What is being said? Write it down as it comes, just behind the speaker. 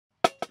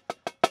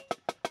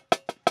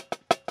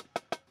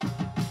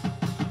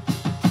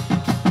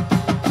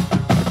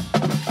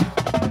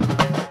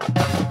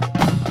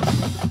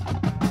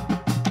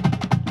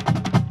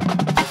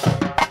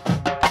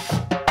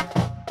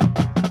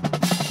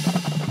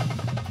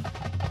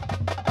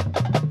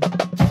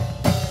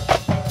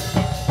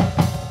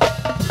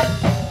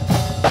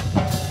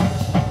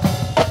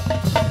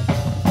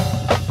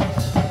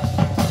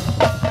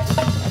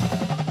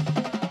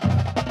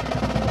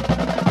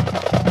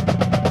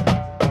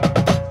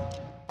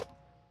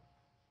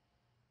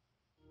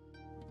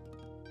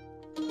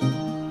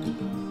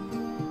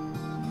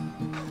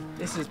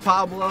This is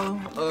Pablo,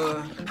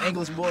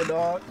 English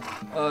bulldog.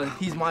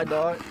 He's my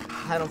dog.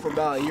 Had him for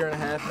about a year and a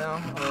half now.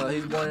 He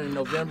was born in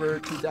November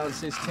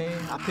 2016.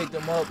 I picked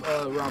him up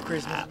around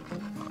Christmas.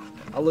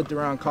 I looked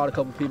around, called a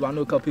couple people. I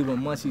knew a couple people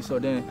in Muncie, so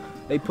then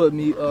they put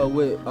me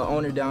with an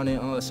owner down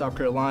in South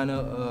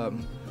Carolina.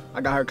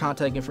 I got her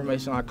contact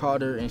information. I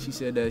called her, and she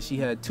said that she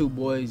had 2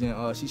 boys,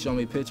 and she showed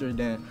me a picture.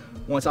 Then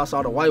once I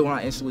saw the white one,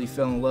 I instantly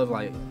fell in love.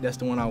 Like, that's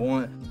the one I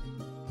want.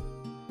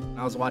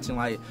 I was watching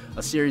like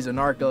a series of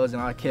Narcos,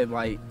 and I kept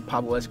like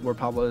Pablo Escobar.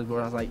 I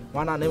was like,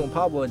 why not name him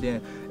Pablo? And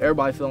then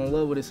everybody fell in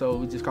love with it, so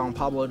we just call him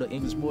Pablo the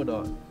English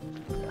Bulldog.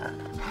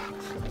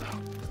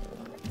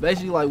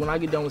 Basically, like when I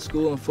get done with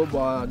school and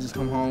football, I just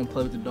come home,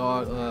 play with the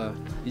dog.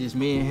 It's just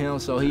me and him,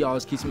 so he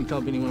always keeps me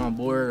company when I'm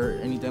bored or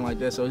anything like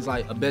that. So he's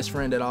like a best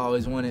friend that I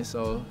always wanted.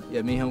 So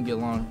yeah, me and him get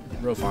along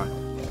real fine.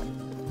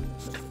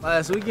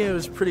 Last weekend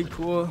was pretty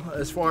cool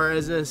as far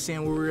as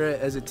seeing where we're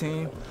at as a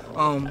team.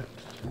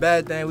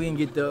 Bad thing, we didn't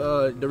get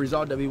the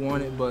result that we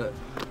wanted, but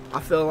I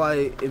feel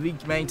like if we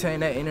maintain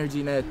that energy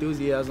and that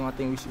enthusiasm, I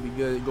think we should be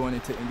good going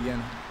into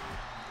Indiana.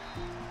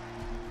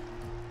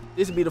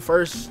 This would be the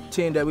first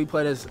team that we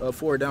played as a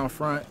 4 down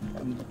front.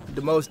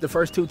 The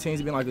first 2 teams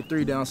have been like a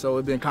 3 down, so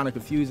it's been kind of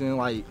confusing,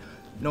 like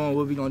knowing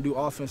what we're gonna do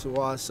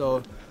offensive-wise.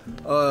 So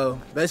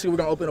basically, we're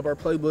gonna open up our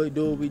playbook,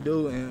 do what we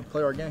do, and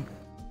play our game.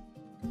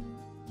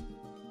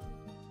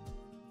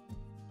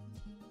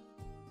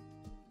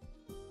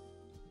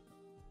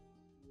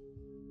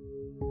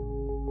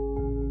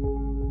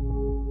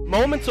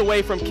 Moments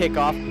away from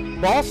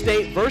kickoff, Ball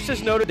State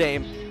versus Notre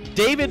Dame,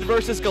 David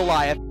versus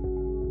Goliath.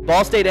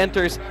 Ball State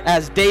enters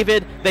as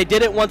David. They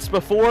did it once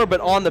before, but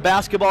on the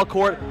basketball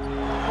court.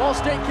 Ball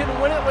State can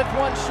win it with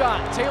 1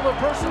 shot. Taylor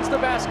Persons the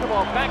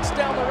basketball, backs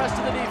down the rest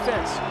of the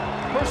defense.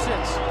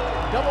 Persons,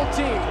 double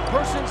team.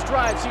 Persons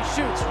drives, he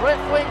shoots. Right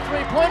wing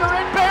 3-pointer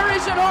and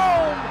buries it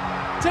home.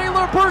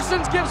 Taylor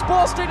Persons gives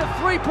Ball State a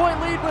 3-point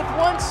lead with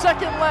 1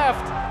 second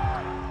left.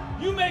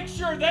 You make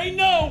sure they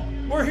know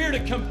we're here to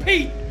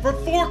compete for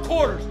 4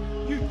 quarters.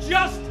 You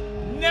just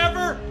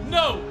never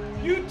know.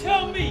 You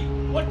tell me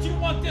what you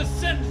want this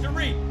sentence to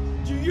read.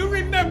 Do you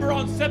remember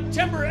on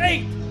September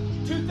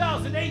 8th,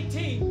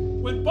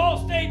 2018, when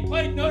Ball State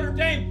played Notre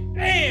Dame,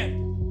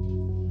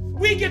 and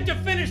we get to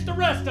finish the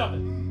rest of it?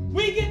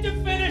 We get to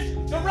finish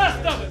the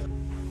rest of it.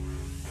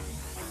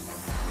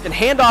 And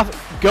handoff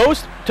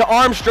goes to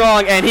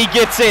Armstrong, and he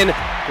gets in,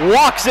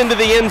 walks into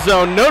the end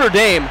zone. Notre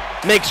Dame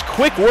makes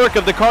quick work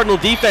of the Cardinal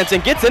defense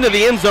and gets into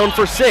the end zone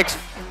for 6.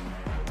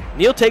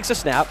 Neal takes a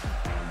snap.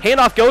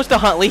 Handoff goes to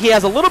Huntley. He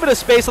has a little bit of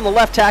space on the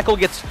left tackle,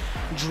 gets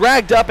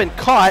dragged up and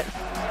caught.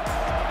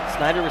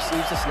 Snyder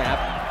receives the snap.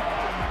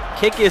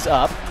 Kick is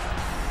up,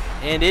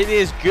 and it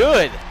is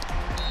good.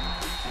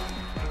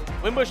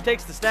 Wimbush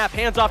takes the snap,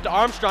 hands off to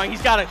Armstrong.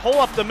 He's got a hole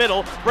up the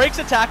middle, breaks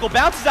a tackle,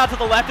 bounces out to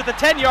the left at the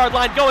 10-yard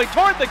line, going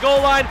toward the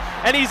goal line,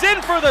 and he's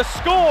in for the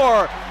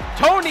score.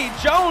 Tony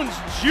Jones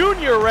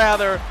Jr.,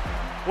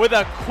 with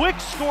a quick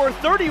score,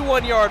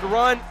 31-yard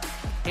run.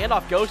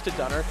 Handoff goes to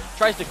Dunner,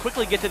 tries to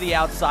quickly get to the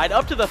outside,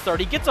 up to the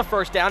 30, gets a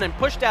first down and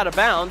pushed out of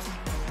bounds.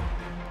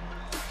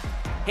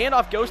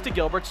 Handoff goes to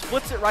Gilbert,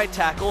 splits it right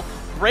tackle,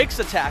 breaks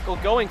a tackle,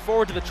 going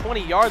forward to the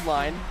 20-yard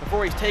line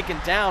before he's taken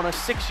down, a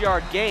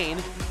 6-yard gain.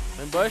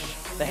 Wimbush,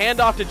 the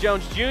handoff to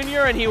Jones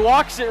Jr., and he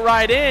walks it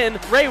right in.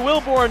 Ray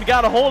Wilborn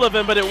got a hold of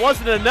him, but it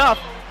wasn't enough.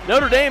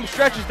 Notre Dame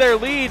stretches their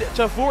lead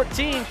to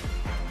 14.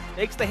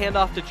 Takes the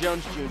handoff to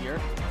Jones Jr.,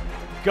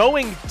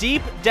 going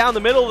deep down the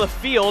middle of the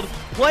field.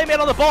 Playman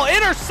on the ball,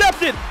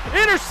 intercepted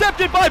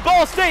by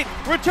Ball State.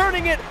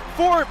 Returning it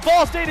for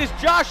Ball State is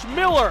Josh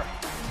Miller.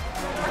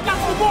 I got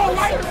the ball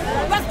right.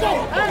 Let's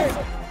go. Hey.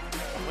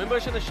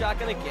 Wimbush in the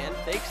shotgun again,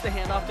 fakes the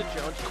handoff to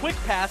Jones. Quick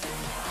pass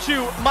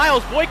to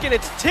Miles Boykin.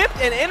 It's tipped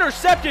and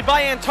intercepted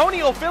by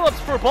Antonio Phillips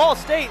for Ball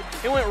State.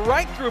 It went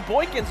right through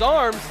Boykin's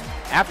arms.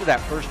 After that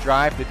first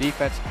drive, the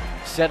defense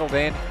settled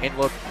in and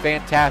looked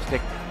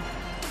fantastic.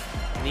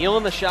 Neal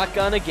in the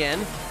shotgun again.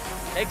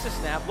 Takes a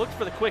snap, looks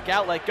for the quick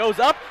outlet, goes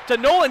up to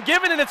Nolan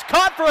Given, and it's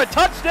caught for a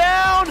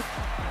touchdown.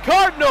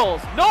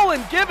 Cardinals,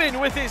 Nolan Given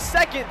with his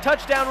 2nd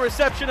touchdown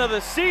reception of the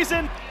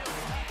season.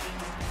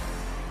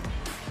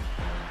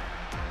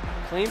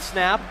 Clean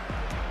snap,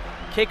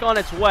 kick on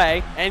its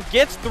way, and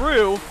gets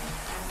through.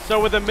 So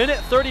with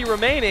 1:30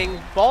 remaining,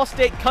 Ball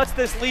State cuts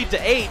this lead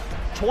to 8,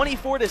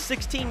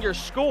 24-16 your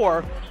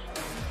score.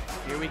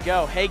 Here we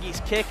go, Hagee's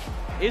kick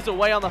is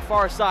away on the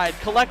far side,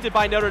 collected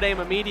by Notre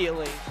Dame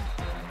immediately.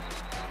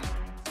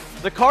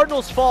 The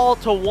Cardinals fall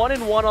to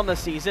 1-1 on the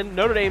season.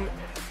 Notre Dame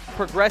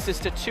progresses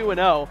to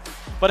 2-0,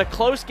 but a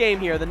close game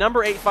here. The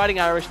number 8 Fighting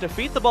Irish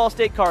defeat the Ball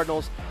State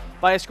Cardinals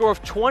by a score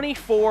of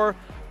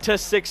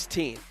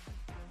 24-16.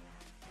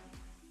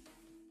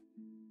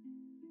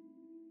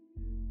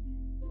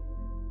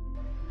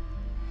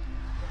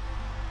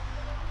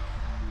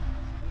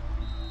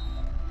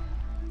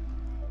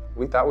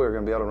 We thought we were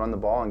going to be able to run the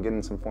ball and get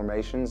in some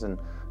formations and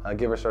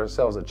give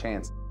ourselves a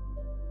chance.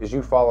 As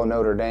you follow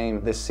Notre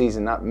Dame this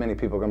season, not many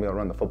people are going to be able to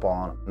run the football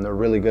on them. And they're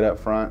really good up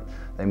front.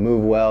 They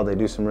move well. They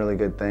do some really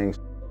good things.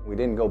 We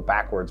didn't go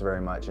backwards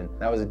very much, and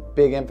that was a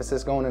big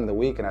emphasis going into the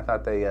week, and I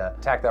thought they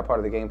attacked that part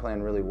of the game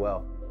plan really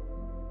well.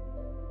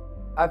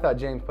 I thought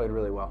James played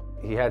really well.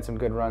 He had some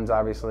good runs,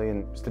 obviously,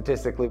 and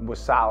statistically was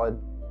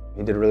solid.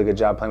 He did a really good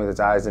job playing with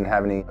his eyes, didn't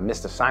have any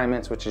missed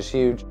assignments, which is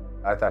huge.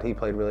 I thought he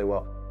played really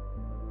well.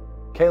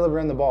 Caleb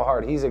ran the ball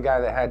hard. He's a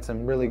guy that had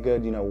some really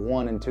good,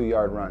 1 and 2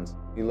 yard runs.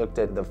 You looked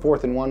at the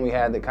 4th and 1 we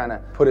had that kind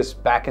of put us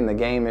back in the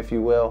game, if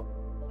you will.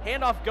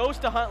 Handoff goes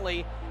to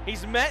Huntley.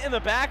 He's met in the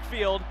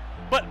backfield,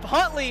 but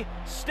Huntley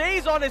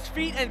stays on his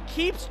feet and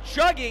keeps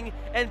chugging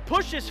and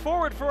pushes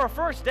forward for a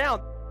first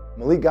down.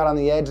 Malik got on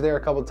the edge there a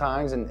couple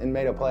times and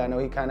made a play. I know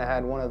he kind of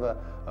had one of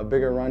a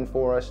bigger run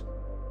for us.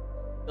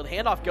 The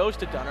handoff goes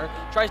to Dunner,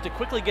 tries to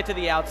quickly get to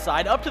the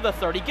outside, up to the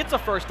 30, gets a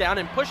first down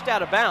and pushed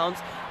out of bounds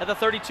at the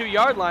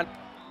 32-yard line.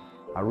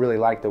 I really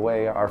liked the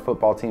way our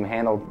football team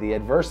handled the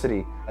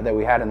adversity that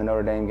we had in the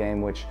Notre Dame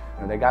game, which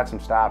they got some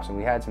stops and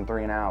we had some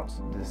 3 and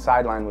outs. The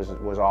sideline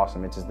was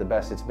awesome. It's just the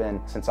best it's been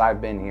since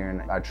I've been here,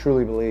 and I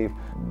truly believe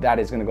that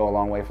is going to go a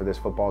long way for this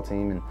football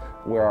team and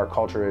where our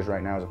culture is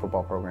right now as a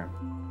football program.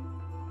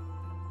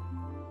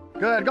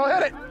 Good, go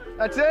hit it.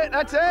 That's it,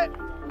 that's it.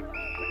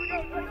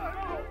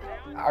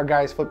 Our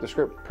guys flip the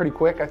script pretty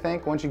quick, I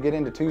think. Once you get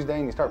into Tuesday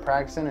and you start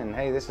practicing and,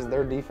 hey, this is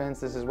their defense,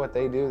 this is what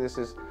they do, this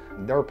is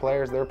their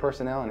players, their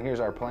personnel, and here's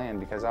our plan,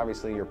 because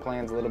obviously your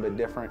plan's a little bit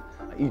different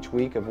each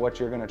week of what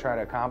you're going to try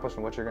to accomplish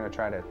and what you're going to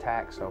try to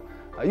attack. So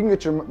you can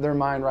get their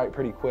mind right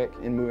pretty quick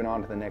in moving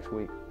on to the next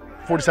week.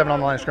 47 on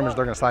the line of scrimmage,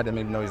 they're going to slide to him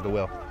even though he's the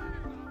will.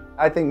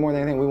 I think more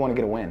than anything, we want to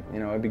get a win.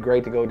 It'd be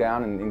great to go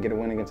down and get a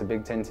win against a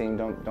Big Ten team.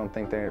 Don't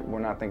think that we're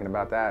not thinking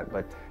about that.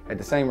 But at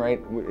the same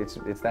rate,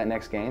 it's that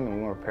next game, and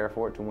we want to prepare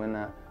for it to win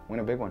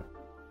a big one.